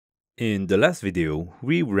In the last video,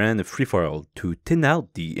 we ran a free-for-all to thin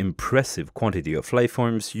out the impressive quantity of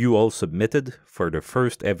lifeforms you all submitted for the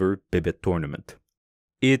first ever Bibite tournament.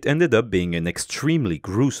 It ended up being an extremely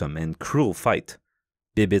gruesome and cruel fight.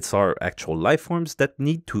 Bibites are actual lifeforms that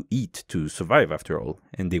need to eat to survive after all,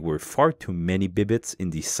 and there were far too many Bibites in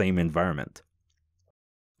the same environment.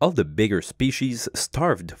 All the bigger species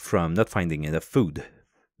starved from not finding enough food,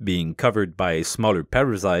 being covered by smaller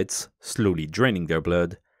parasites, slowly draining their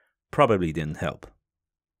blood, probably didn't help.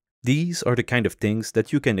 These are the kind of things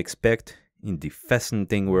that you can expect in the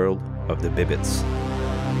fascinating world of the Bibites.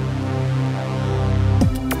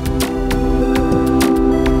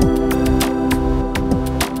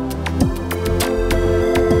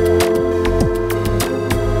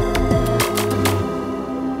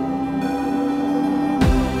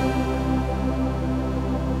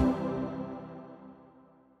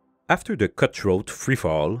 After the cutthroat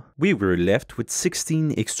free-for-all, we were left with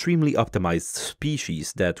 16 extremely optimized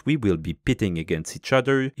species that we will be pitting against each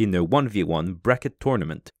other in a 1v1 bracket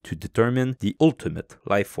tournament to determine the ultimate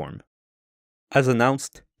lifeform. As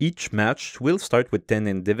announced, each match will start with 10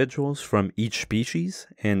 individuals from each species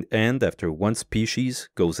and end after one species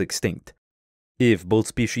goes extinct. If both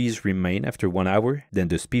species remain after 1 hour, then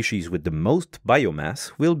the species with the most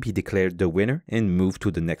biomass will be declared the winner and move to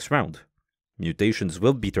the next round. Mutations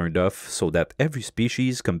will be turned off so that every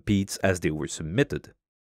species competes as they were submitted.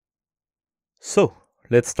 So,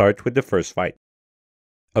 let's start with the first fight.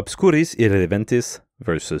 Obscuris Irrelevantis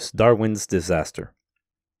versus Darwin's Disaster.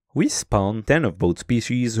 We spawn 10 of both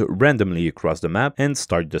species randomly across the map and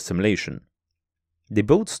start the simulation. They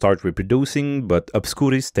both start reproducing, but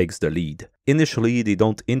Obscuris takes the lead. Initially, they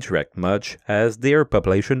don't interact much as their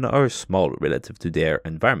population are small relative to their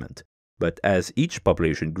environment. But as each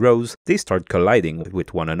population grows, they start colliding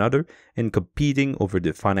with one another and competing over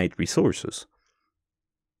the finite resources.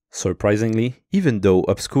 Surprisingly, even though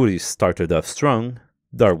Obscuris started off strong,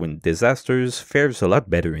 Darwin Disasters fares a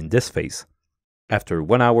lot better in this phase. After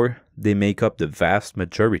 1 hour, they make up the vast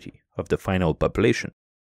majority of the final population.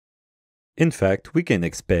 In fact, we can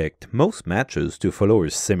expect most matches to follow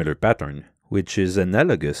a similar pattern, which is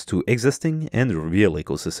analogous to existing and real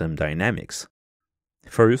ecosystem dynamics.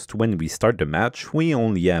 First, when we start the match, we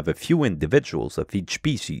only have a few individuals of each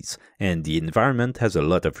species, and the environment has a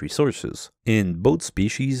lot of resources. In both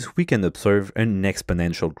species, we can observe an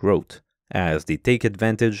exponential growth, as they take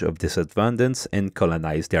advantage of this abundance and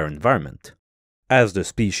colonize their environment. As the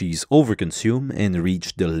species overconsume and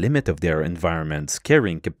reach the limit of their environment's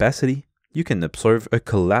carrying capacity, you can observe a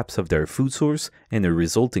collapse of their food source and a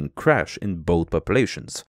resulting crash in both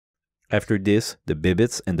populations. After this, the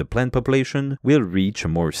Bibites and the plant population will reach a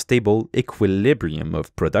more stable equilibrium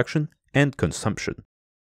of production and consumption.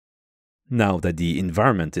 Now that the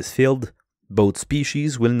environment is filled, both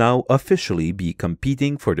species will now officially be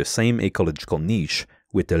competing for the same ecological niche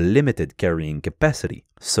with a limited carrying capacity,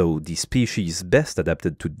 so the species best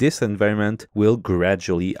adapted to this environment will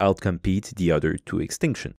gradually outcompete the other to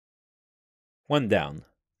extinction. One down.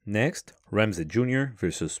 Next, Ramsey Jr.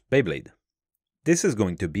 versus Beyblade. This is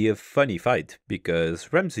going to be a funny fight,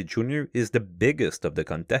 because Ramsey Jr. is the biggest of the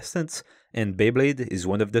contestants and Beyblade is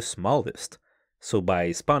one of the smallest. So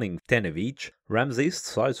by spawning 10 of each, Ramsey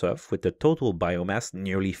starts off with a total biomass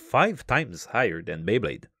nearly 5 times higher than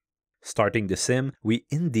Beyblade. Starting the sim, we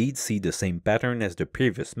indeed see the same pattern as the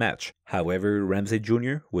previous match. However, Ramsey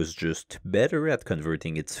Jr. was just better at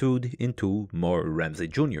converting its food into more Ramsey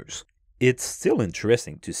Jr.'s. It's still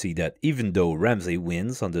interesting to see that even though Ramsey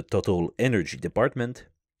wins on the total energy department,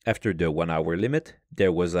 after the 1 hour limit,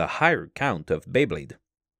 there was a higher count of Beyblade.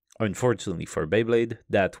 Unfortunately for Beyblade,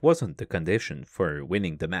 that wasn't the condition for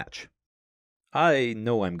winning the match. I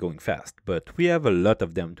know I'm going fast, but we have a lot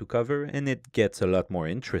of them to cover and it gets a lot more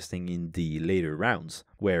interesting in the later rounds,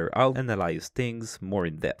 where I'll analyze things more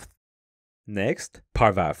in depth. Next,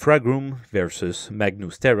 Parva Fragrum versus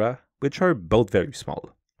Magnus Terra, which are both very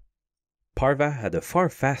small. Parva had a far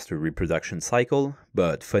faster reproduction cycle,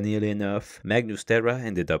 but funnily enough, Magnus Terra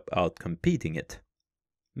ended up outcompeting it.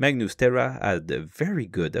 Magnus Terra had a very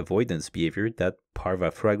good avoidance behavior that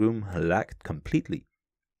Parva Fragrum lacked completely.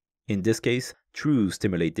 In this case, through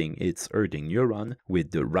stimulating its herding neuron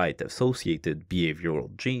with the right associated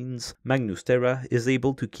behavioral genes, Magnus Terra is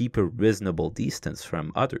able to keep a reasonable distance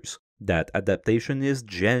from others. That adaptation is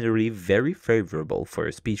generally very favorable for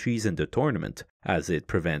a species in the tournament, as it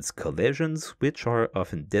prevents collisions which are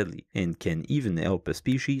often deadly, and can even help a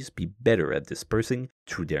species be better at dispersing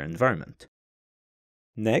through their environment.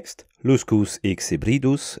 Next, Luscus X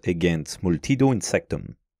Hybridus against Multido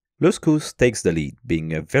Insectum. Luscus takes the lead,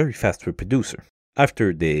 being a very fast reproducer.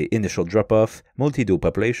 After the initial drop-off, Multido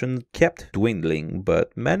population kept dwindling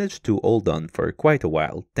but managed to hold on for quite a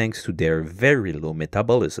while thanks to their very low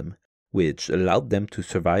metabolism, which allowed them to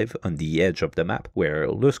survive on the edge of the map where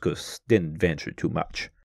Luskus didn't venture too much.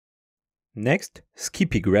 Next,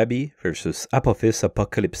 Skippy Grabby versus Apophis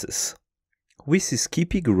Apocalypsis. We see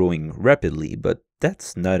Skippy growing rapidly, but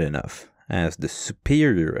that's not enough, as the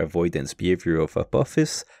superior avoidance behavior of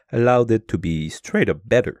Apophis allowed it to be straight up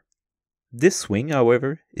better. This swing,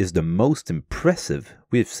 however, is the most impressive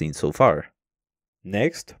we've seen so far.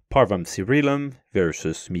 Next, Parvum Cerealum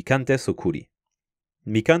versus Mycantes Oculi.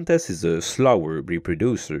 Mycantes is a slower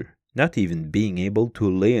reproducer, not even being able to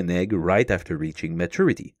lay an egg right after reaching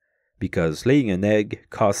maturity, because laying an egg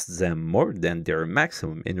costs them more than their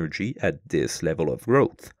maximum energy at this level of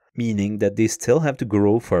growth, meaning that they still have to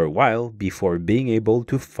grow for a while before being able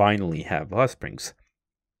to finally have offsprings.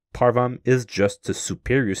 Parvum is just a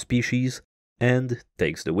superior species and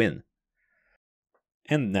takes the win.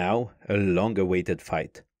 And now, a long-awaited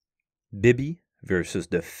fight. Bibi versus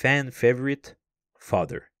the fan favorite,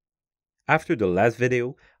 Father. After the last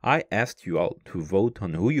video, I asked you all to vote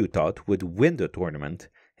on who you thought would win the tournament,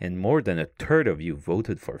 and more than a third of you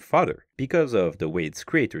voted for Father, because of the way its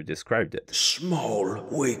creator described it. Small,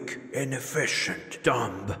 weak, inefficient,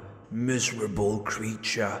 dumb, miserable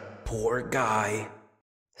creature, poor guy.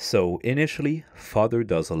 So initially, Father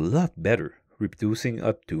does a lot better, reproducing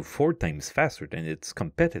up to 4 times faster than its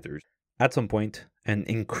competitors. At some point, an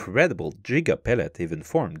incredible giga pellet even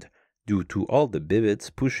formed, due to all the Bibites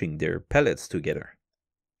pushing their pellets together.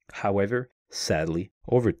 However, sadly,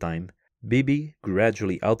 over time, Bibi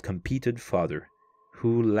gradually outcompeted Father,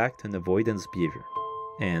 who lacked an avoidance behavior,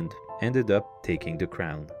 and ended up taking the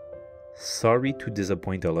crown. Sorry to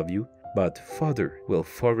disappoint all of you, but Father will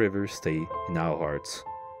forever stay in our hearts.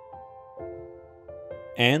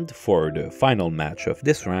 And for the final match of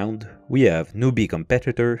this round, we have Newbie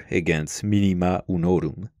Competitor against Minima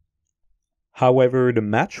Unorum. However, the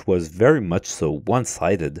match was very much so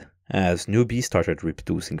one-sided, as Newbie started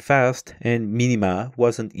reproducing fast and Minima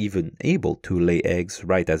wasn't even able to lay eggs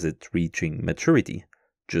right as it reaching maturity,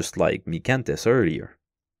 just like Mycantes earlier.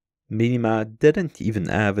 Minima didn't even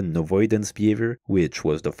have an avoidance behavior, which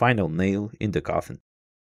was the final nail in the coffin.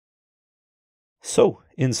 So,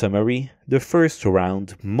 in summary, the first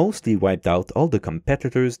round mostly wiped out all the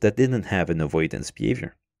competitors that didn't have an avoidance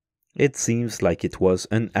behavior. It seems like it was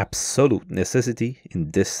an absolute necessity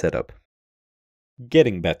in this setup.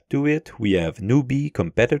 Getting back to it, we have Newbie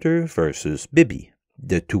Competitor versus Bibi,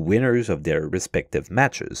 the 2 winners of their respective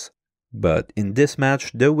matches. But in this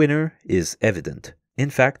match, the winner is evident. In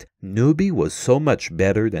fact, Newbie was so much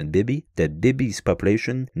better than Bibi that Bibi's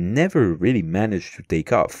population never really managed to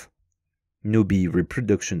take off. Newbie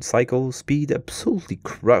reproduction cycle speed absolutely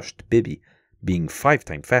crushed Bibi, being 5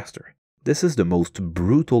 times faster. This is the most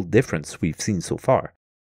brutal difference we've seen so far.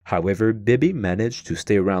 However, Bibi managed to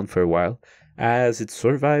stay around for a while, as it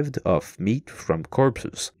survived off meat from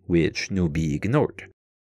corpses, which Newbie ignored.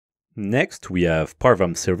 Next, we have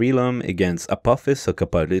Parvum Cerealum against Apophis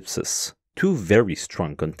Apocalypsis, 2 very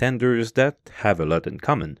strong contenders that have a lot in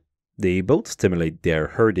common. They both stimulate their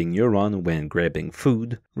herding neuron when grabbing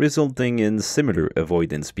food, resulting in similar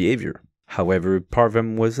avoidance behavior. However,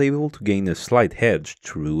 Parvum was able to gain a slight edge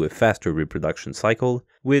through a faster reproduction cycle,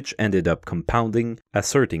 which ended up compounding,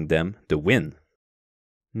 asserting them the win.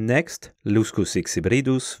 Next, Luscus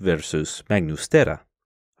Xhybridus versus Magnus Terra.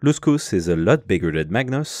 Luscus is a lot bigger than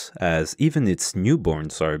Magnus, as even its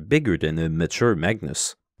newborns are bigger than a mature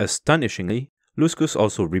Magnus. Astonishingly, Luscus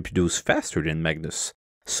also reproduced faster than Magnus,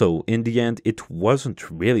 so in the end it wasn't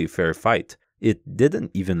really a fair fight. It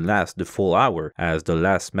didn't even last the full hour, as the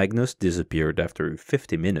last Magnus disappeared after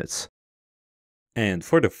 50 minutes. And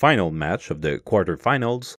for the final match of the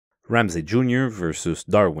quarterfinals, Ramsay Jr. versus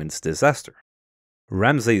Darwin's Disaster.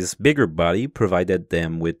 Ramsay's bigger body provided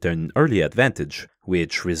them with an early advantage,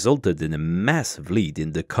 which resulted in a massive lead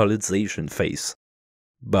in the colonization phase.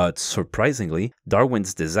 But surprisingly,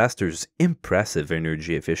 Darwin's Disaster's impressive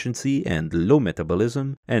energy efficiency and low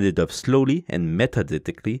metabolism ended up slowly and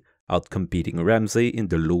methodically outcompeting Ramsay in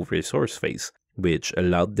the low resource phase, which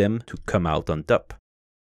allowed them to come out on top.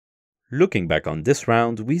 Looking back on this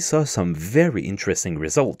round, we saw some very interesting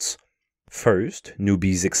results. First,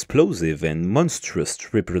 Newbie's explosive and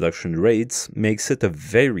monstrous reproduction rates makes it a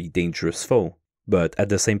very dangerous foe. But at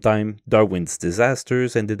the same time, Darwin's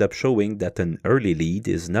Disasters ended up showing that an early lead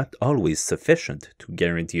is not always sufficient to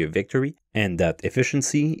guarantee a victory, and that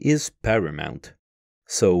efficiency is paramount.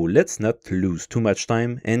 So let's not lose too much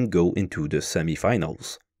time and go into the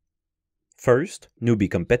semifinals. First,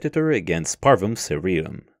 Newbie Competitor against Parvum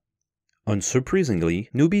Cerealum. Unsurprisingly,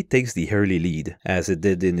 Newbie takes the early lead, as it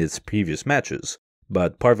did in its previous matches,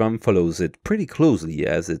 but Parvum follows it pretty closely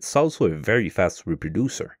as it's also a very fast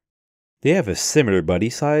reproducer. They have a similar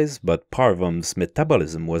body size, but Parvum's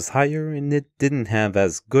metabolism was higher and it didn't have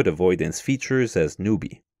as good avoidance features as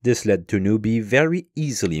Newbie. This led to Newbie very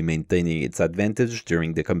easily maintaining its advantage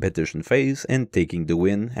during the competition phase and taking the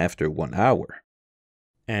win after 1 hour.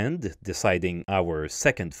 And deciding our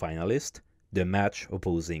second finalist, the match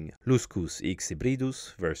opposing Luscus X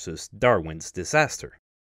Hybridus versus Darwin's Disaster.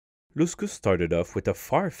 Luscus started off with a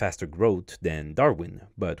far faster growth than Darwin,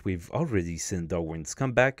 but we've already seen Darwin's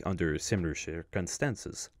comeback under similar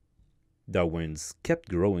circumstances. Darwin's kept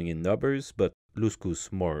growing in numbers, but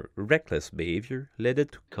Luscus' more reckless behavior led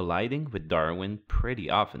it to colliding with Darwin pretty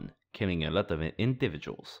often, killing a lot of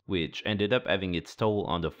individuals, which ended up having its toll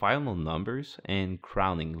on the final numbers and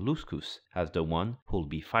crowning Luscus as the one who'll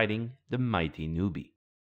be fighting the mighty Newbie.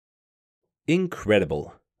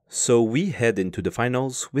 Incredible! So we head into the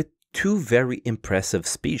finals with 2 very impressive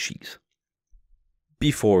species.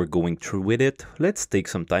 Before going through with it, let's take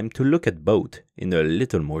some time to look at both in a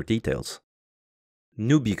little more details.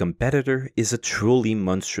 Newbie competitor is a truly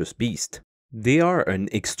monstrous beast. They are an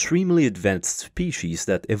extremely advanced species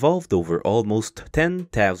that evolved over almost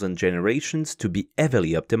 10,000 generations to be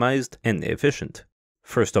heavily optimized and efficient.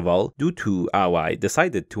 First of all, due to how I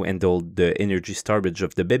decided to handle the energy storage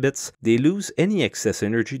of the Bibites, they lose any excess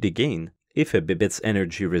energy they gain. If a Bibite's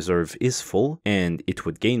energy reserve is full and it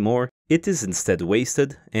would gain more, it is instead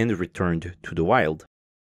wasted and returned to the wild.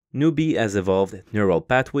 Newbie has evolved neural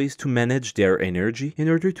pathways to manage their energy in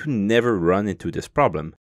order to never run into this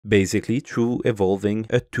problem, basically through evolving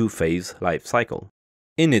a 2-phase life cycle.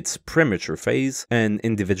 In its premature phase, an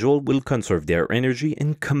individual will conserve their energy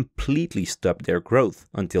and completely stop their growth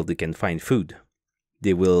until they can find food.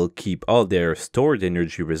 They will keep all their stored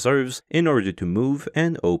energy reserves in order to move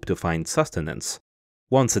and hope to find sustenance.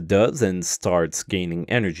 Once it does and starts gaining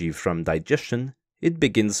energy from digestion, it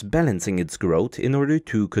begins balancing its growth in order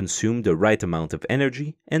to consume the right amount of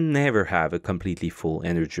energy and never have a completely full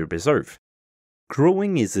energy reserve.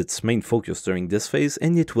 Growing is its main focus during this phase,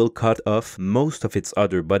 and it will cut off most of its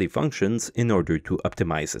other body functions in order to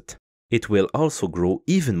optimize it. It will also grow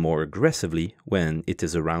even more aggressively when it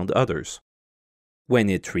is around others. When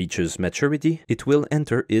it reaches maturity, it will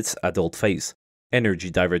enter its adult phase. Energy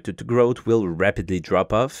diverted to growth will rapidly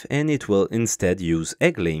drop off, and it will instead use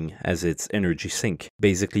egg laying as its energy sink,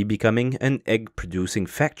 basically becoming an egg-producing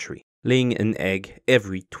factory, laying an egg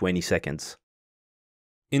every 20 seconds.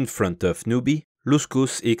 In front of Newbie,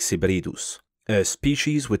 Luscus X Hybridus, a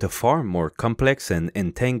species with a far more complex and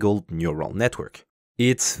entangled neural network.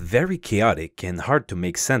 It's very chaotic and hard to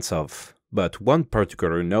make sense of, but one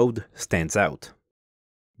particular node stands out.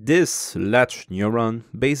 This latch neuron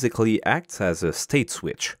basically acts as a state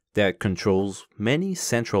switch that controls many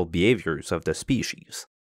central behaviors of the species.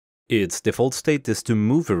 Its default state is to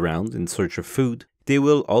move around in search of food. They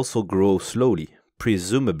will also grow slowly,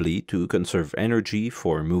 presumably to conserve energy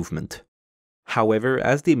for movement. However,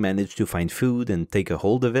 as they manage to find food and take a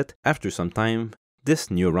hold of it, after some time, this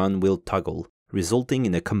neuron will toggle, resulting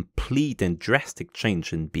in a complete and drastic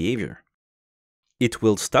change in behavior. It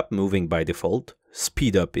will stop moving by default,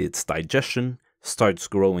 speed up its digestion, starts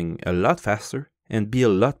growing a lot faster, and be a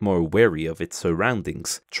lot more wary of its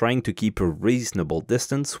surroundings, trying to keep a reasonable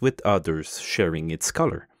distance with others sharing its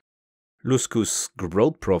color. Luscus'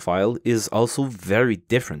 growth profile is also very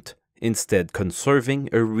different, instead conserving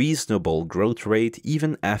a reasonable growth rate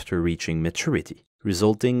even after reaching maturity,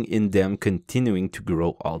 resulting in them continuing to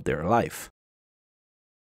grow all their life.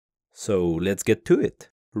 So let's get to it.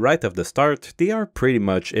 Right off the start, they are pretty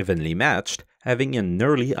much evenly matched, having a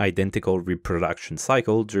nearly identical reproduction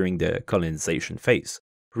cycle during the colonization phase.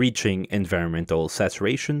 Reaching environmental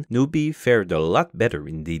saturation, Newbie fared a lot better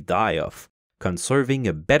in the die-off, conserving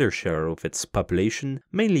a better share of its population,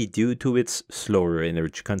 mainly due to its slower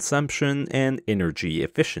energy consumption and energy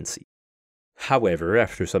efficiency. However,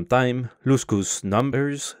 after some time, Luscus'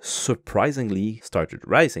 numbers surprisingly started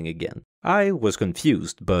rising again. I was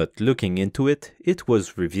confused, but looking into it, it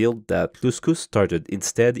was revealed that Luscus started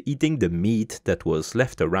instead eating the meat that was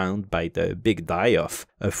left around by the big die-off,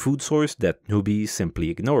 a food source that Newbie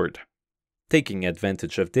simply ignored. Taking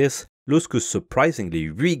advantage of this, Luscus surprisingly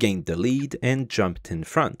regained the lead and jumped in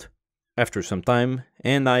front. After some time,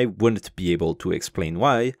 and I wouldn't be able to explain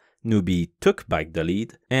why, Newbie took back the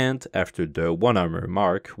lead, and after the 1 hour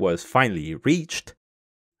mark was finally reached,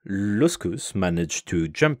 Luscus managed to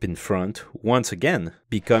jump in front once again,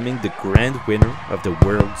 becoming the grand winner of the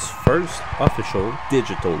world's first official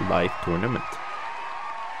digital life tournament.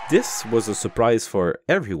 This was a surprise for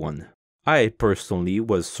everyone. I personally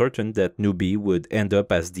was certain that Newbie would end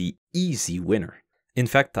up as the easy winner. In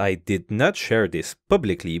fact, I did not share this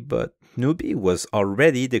publicly, but Newbie was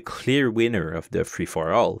already the clear winner of the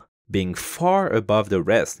free-for-all, being far above the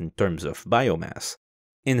rest in terms of biomass.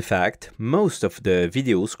 In fact, most of the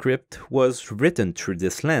video script was written through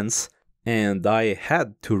this lens, and I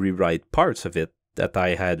had to rewrite parts of it that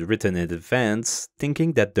I had written in advance,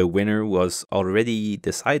 thinking that the winner was already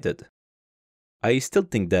decided. I still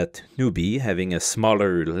think that Newbie, having a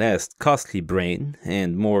smaller, less costly brain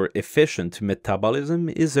and more efficient metabolism,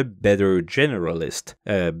 is a better generalist,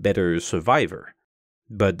 a better survivor.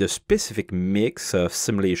 But the specific mix of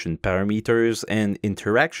simulation parameters and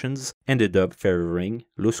interactions ended up favoring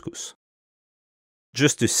Luskus.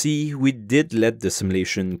 Just to see, we did let the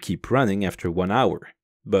simulation keep running after 1 hour,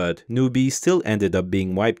 but Newbie still ended up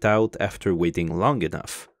being wiped out after waiting long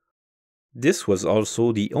enough. This was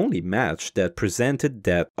also the only match that presented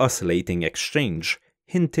that oscillating exchange,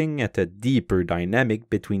 hinting at a deeper dynamic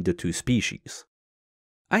between the two species.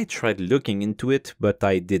 I tried looking into it, but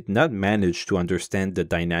I did not manage to understand the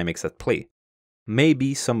dynamics at play.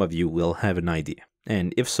 Maybe some of you will have an idea,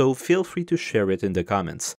 and if so, feel free to share it in the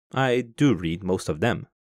comments. I do read most of them.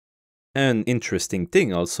 An interesting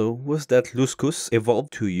thing also was that Luskus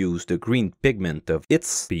evolved to use the green pigment of its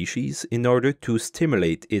species in order to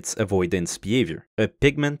stimulate its avoidance behavior, a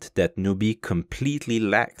pigment that Newbie completely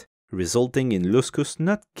lacked, resulting in Luskus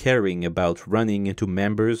not caring about running into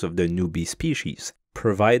members of the Newbie species,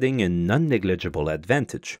 providing a non-negligible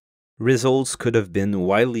advantage. Results could have been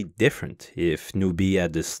wildly different if Newbie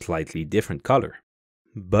had a slightly different color.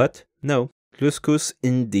 But no, Luskus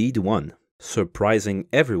indeed won, surprising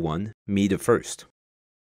everyone, me the first.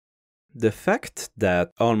 The fact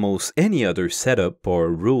that almost any other setup or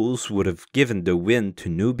rules would have given the win to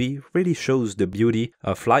Newbie really shows the beauty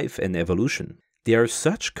of life and evolution. They are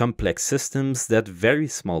such complex systems that very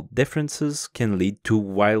small differences can lead to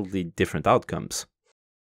wildly different outcomes.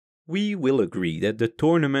 We will agree that the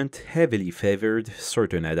tournament heavily favored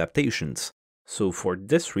certain adaptations. So for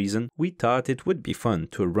this reason, we thought it would be fun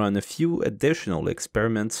to run a few additional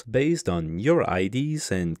experiments based on your ideas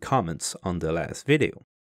and comments on the last video.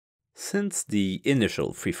 Since the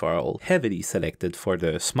initial free-for-all heavily selected for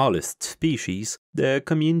the smallest species, the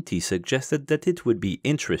community suggested that it would be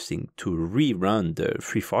interesting to rerun the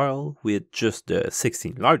free-for-all with just the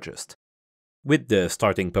 16 largest. With the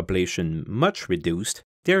starting population much reduced,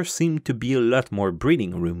 there seemed to be a lot more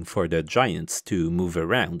breeding room for the giants to move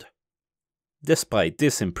around. Despite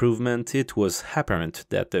this improvement, it was apparent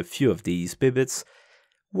that a few of these Bibites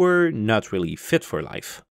were not really fit for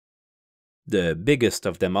life. The biggest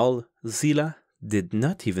of them all, Zila, did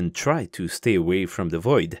not even try to stay away from the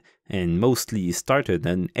void, and mostly started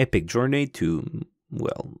an epic journey to,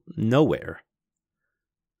 well, nowhere.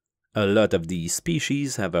 A lot of these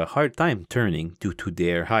species have a hard time turning due to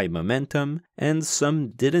their high momentum, and some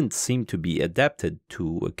didn't seem to be adapted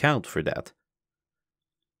to account for that.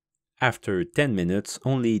 After 10 minutes,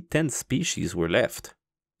 only 10 species were left.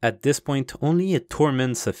 At this point, only a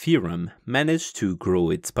Torment Saphirum managed to grow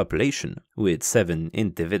its population, with 7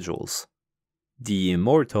 individuals. The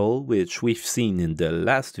Immortal, which we've seen in the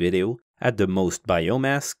last video, had the most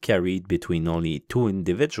biomass carried between only 2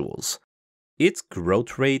 individuals. Its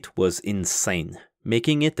growth rate was insane,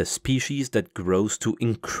 making it a species that grows to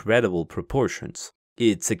incredible proportions.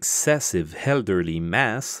 Its excessive elderly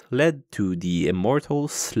mass led to the Immortal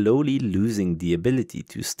slowly losing the ability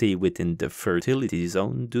to stay within the fertility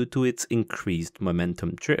zone due to its increased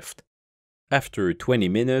momentum drift. After 20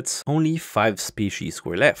 minutes, only 5 species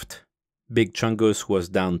were left. Big Chungus was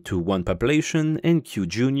down to 1 population and Q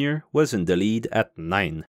Jr. was in the lead at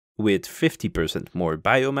 9, with 50% more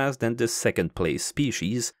biomass than the second place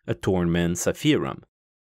species, a Torment Saphirum.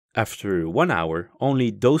 After 1 hour,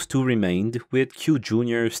 only those 2 remained, with Q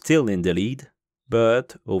Jr. still in the lead,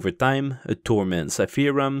 but over time, a Torment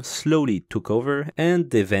Saphirum slowly took over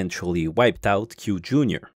and eventually wiped out Q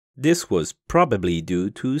Jr. This was probably due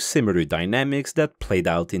to similar dynamics that played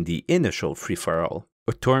out in the initial free-for-all.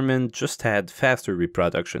 A Torment just had faster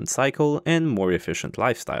reproduction cycle and more efficient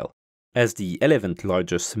lifestyle. As the 11th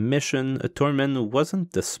largest mission, a Torment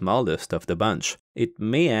wasn't the smallest of the bunch. It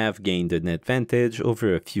may have gained an advantage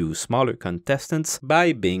over a few smaller contestants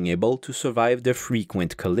by being able to survive the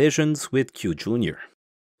frequent collisions with Q Jr.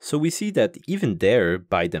 So we see that even there,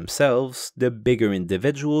 by themselves, the bigger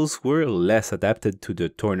individuals were less adapted to the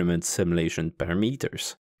tournament simulation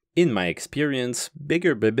parameters. In my experience,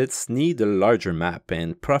 bigger Bibites need a larger map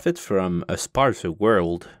and profit from a sparser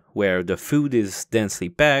world, where the food is densely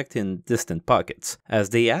packed in distant pockets, as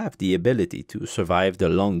they have the ability to survive the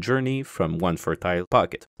long journey from one fertile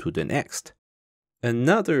pocket to the next.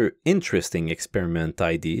 Another interesting experiment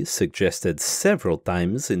idea suggested several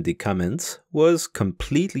times in the comments was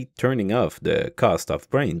completely turning off the cost of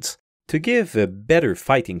brains, to give a better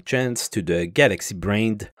fighting chance to the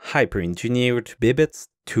galaxy-brained, hyper-engineered Bibites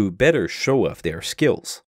to better show off their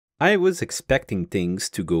skills. I was expecting things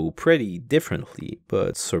to go pretty differently,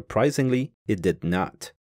 but surprisingly, it did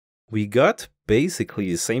not. We got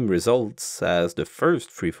basically the same results as the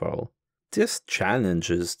first free-for-all. This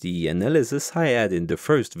challenges the analysis I had in the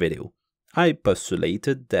first video. I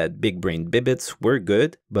postulated that big-brained Bibites were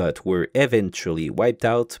good, but were eventually wiped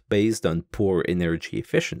out based on poor energy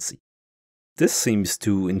efficiency. This seems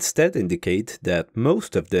to instead indicate that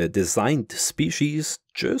most of the designed species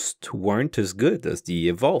just weren't as good as the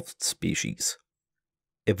evolved species.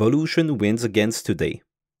 Evolution wins against today.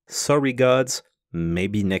 Sorry gods,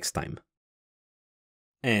 maybe next time.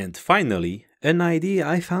 And finally, an idea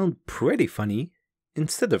I found pretty funny.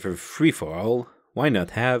 Instead of a free-for-all, why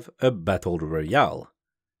not have a battle royale?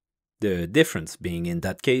 The difference being in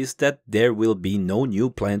that case that there will be no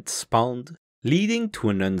new plants spawned, leading to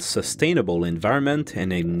an unsustainable environment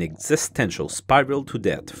and an existential spiral to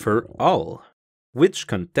death for all. Which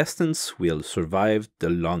contestants will survive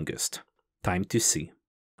the longest? Time to see.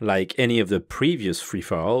 Like any of the previous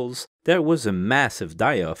free-for-alls, there was a massive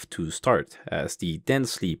die-off to start as the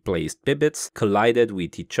densely placed Bibites collided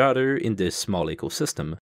with each other in this small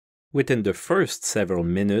ecosystem. Within the first several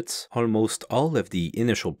minutes, almost all of the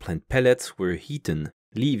initial plant pellets were eaten,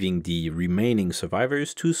 leaving the remaining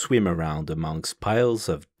survivors to swim around amongst piles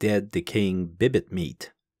of dead, decaying Bibite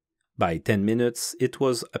meat. By 10 minutes, it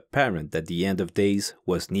was apparent that the end of days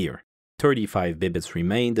was near. 35 Bibites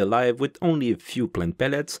remained alive with only a few plant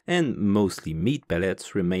pellets and mostly meat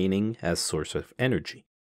pellets remaining as source of energy.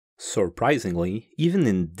 Surprisingly, even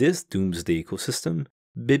in this doomsday ecosystem,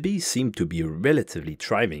 Bibi seemed to be relatively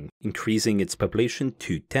thriving, increasing its population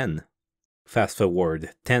to 10. Fast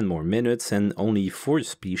forward 10 more minutes and only 4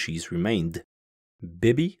 species remained: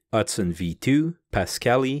 Bibi, Hudson V2,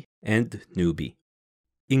 Pascali, and Newbie.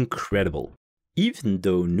 Incredible. Even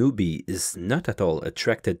though Newbie is not at all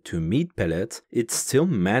attracted to meat pellets, it still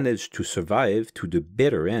managed to survive to the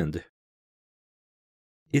bitter end.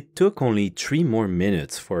 It took only 3 more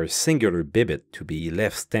minutes for a singular Bibite to be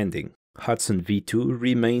left standing. Hudson V2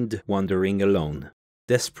 remained wandering alone,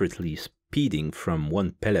 desperately speeding from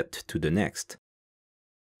one pellet to the next.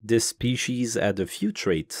 This species had a few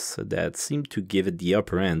traits that seemed to give it the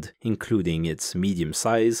upper end, including its medium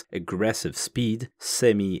size, aggressive speed,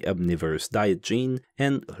 semi-omnivorous diet gene,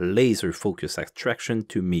 and laser-focused attraction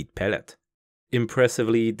to meat pellet.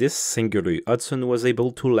 Impressively, this singular Hudson was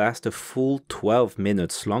able to last a full 12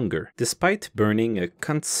 minutes longer, despite burning a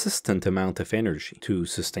consistent amount of energy to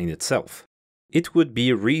sustain itself. It would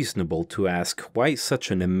be reasonable to ask why such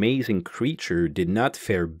an amazing creature did not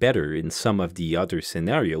fare better in some of the other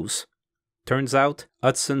scenarios. Turns out,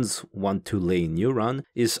 Hudson's want-to-lay neuron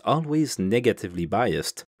is always negatively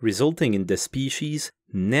biased, resulting in the species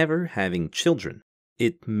never having children.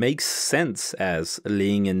 It makes sense as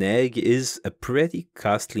laying an egg is a pretty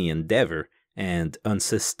costly endeavor and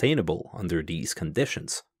unsustainable under these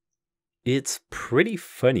conditions. It's pretty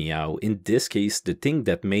funny how, in this case, the thing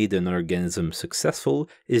that made an organism successful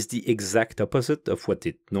is the exact opposite of what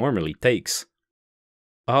it normally takes.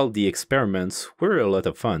 All the experiments were a lot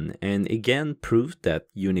of fun and again proved that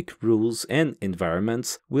unique rules and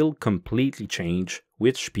environments will completely change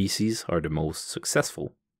which species are the most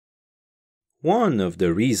successful. One of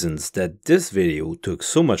the reasons that this video took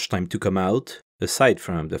so much time to come out, aside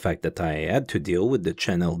from the fact that I had to deal with the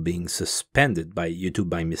channel being suspended by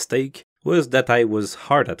YouTube by mistake, was that I was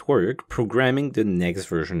hard at work programming the next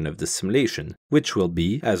version of the simulation, which will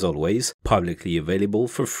be, as always, publicly available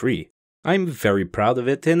for free. I'm very proud of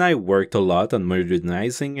it and I worked a lot on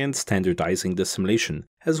modernizing and standardizing the simulation,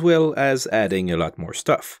 as well as adding a lot more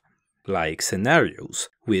stuff, like scenarios,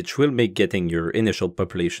 which will make getting your initial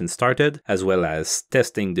population started, as well as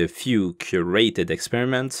testing the few curated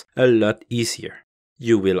experiments, a lot easier.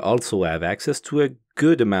 You will also have access to a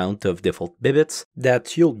good amount of default Bibites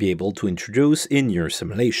that you'll be able to introduce in your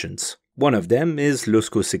simulations. One of them is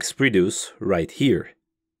Luscus expridus right here.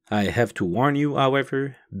 I have to warn you,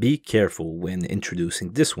 however, be careful when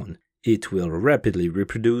introducing this one. It will rapidly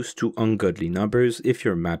reproduce to ungodly numbers if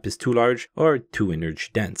your map is too large or too energy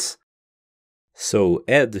dense. So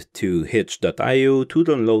head to hitch.io to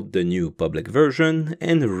download the new public version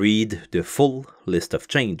and read the full list of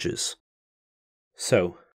changes.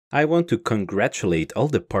 So, I want to congratulate all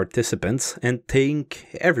the participants and thank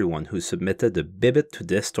everyone who submitted a Bibite to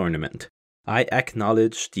this tournament. I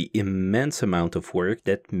acknowledge the immense amount of work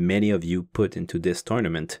that many of you put into this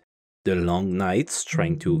tournament. The long nights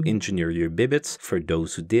trying to engineer your Bibites for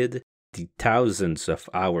those who did, the thousands of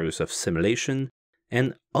hours of simulation,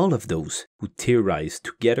 and all of those who theorized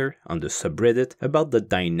together on the subreddit about the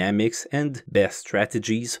dynamics and best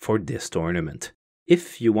strategies for this tournament.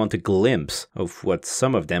 If you want a glimpse of what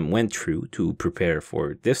some of them went through to prepare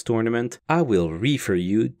for this tournament, I will refer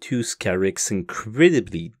you to Skarix's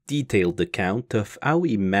incredibly detailed account of how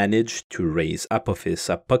he managed to raise Apophis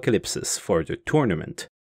apocalypses for the tournament.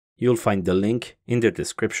 You'll find the link in the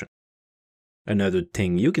description. Another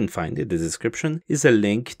thing you can find in the description is a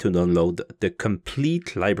link to download the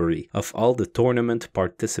complete library of all the tournament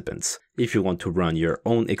participants. If you want to run your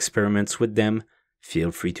own experiments with them,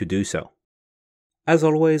 feel free to do so. As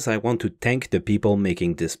always, I want to thank the people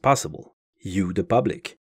making this possible. You, the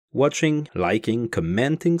public. Watching, liking,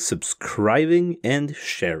 commenting, subscribing, and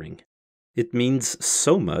sharing. It means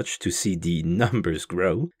so much to see the numbers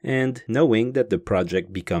grow and knowing that the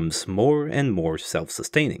project becomes more and more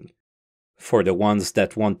self-sustaining. For the ones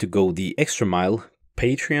that want to go the extra mile,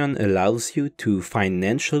 Patreon allows you to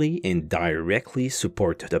financially and directly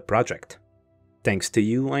support the project. Thanks to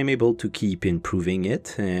you, I'm able to keep improving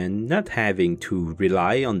it and not having to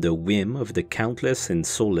rely on the whim of the countless and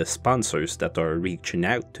soulless sponsors that are reaching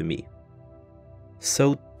out to me.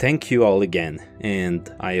 So thank you all again,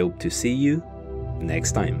 and I hope to see you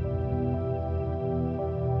next time.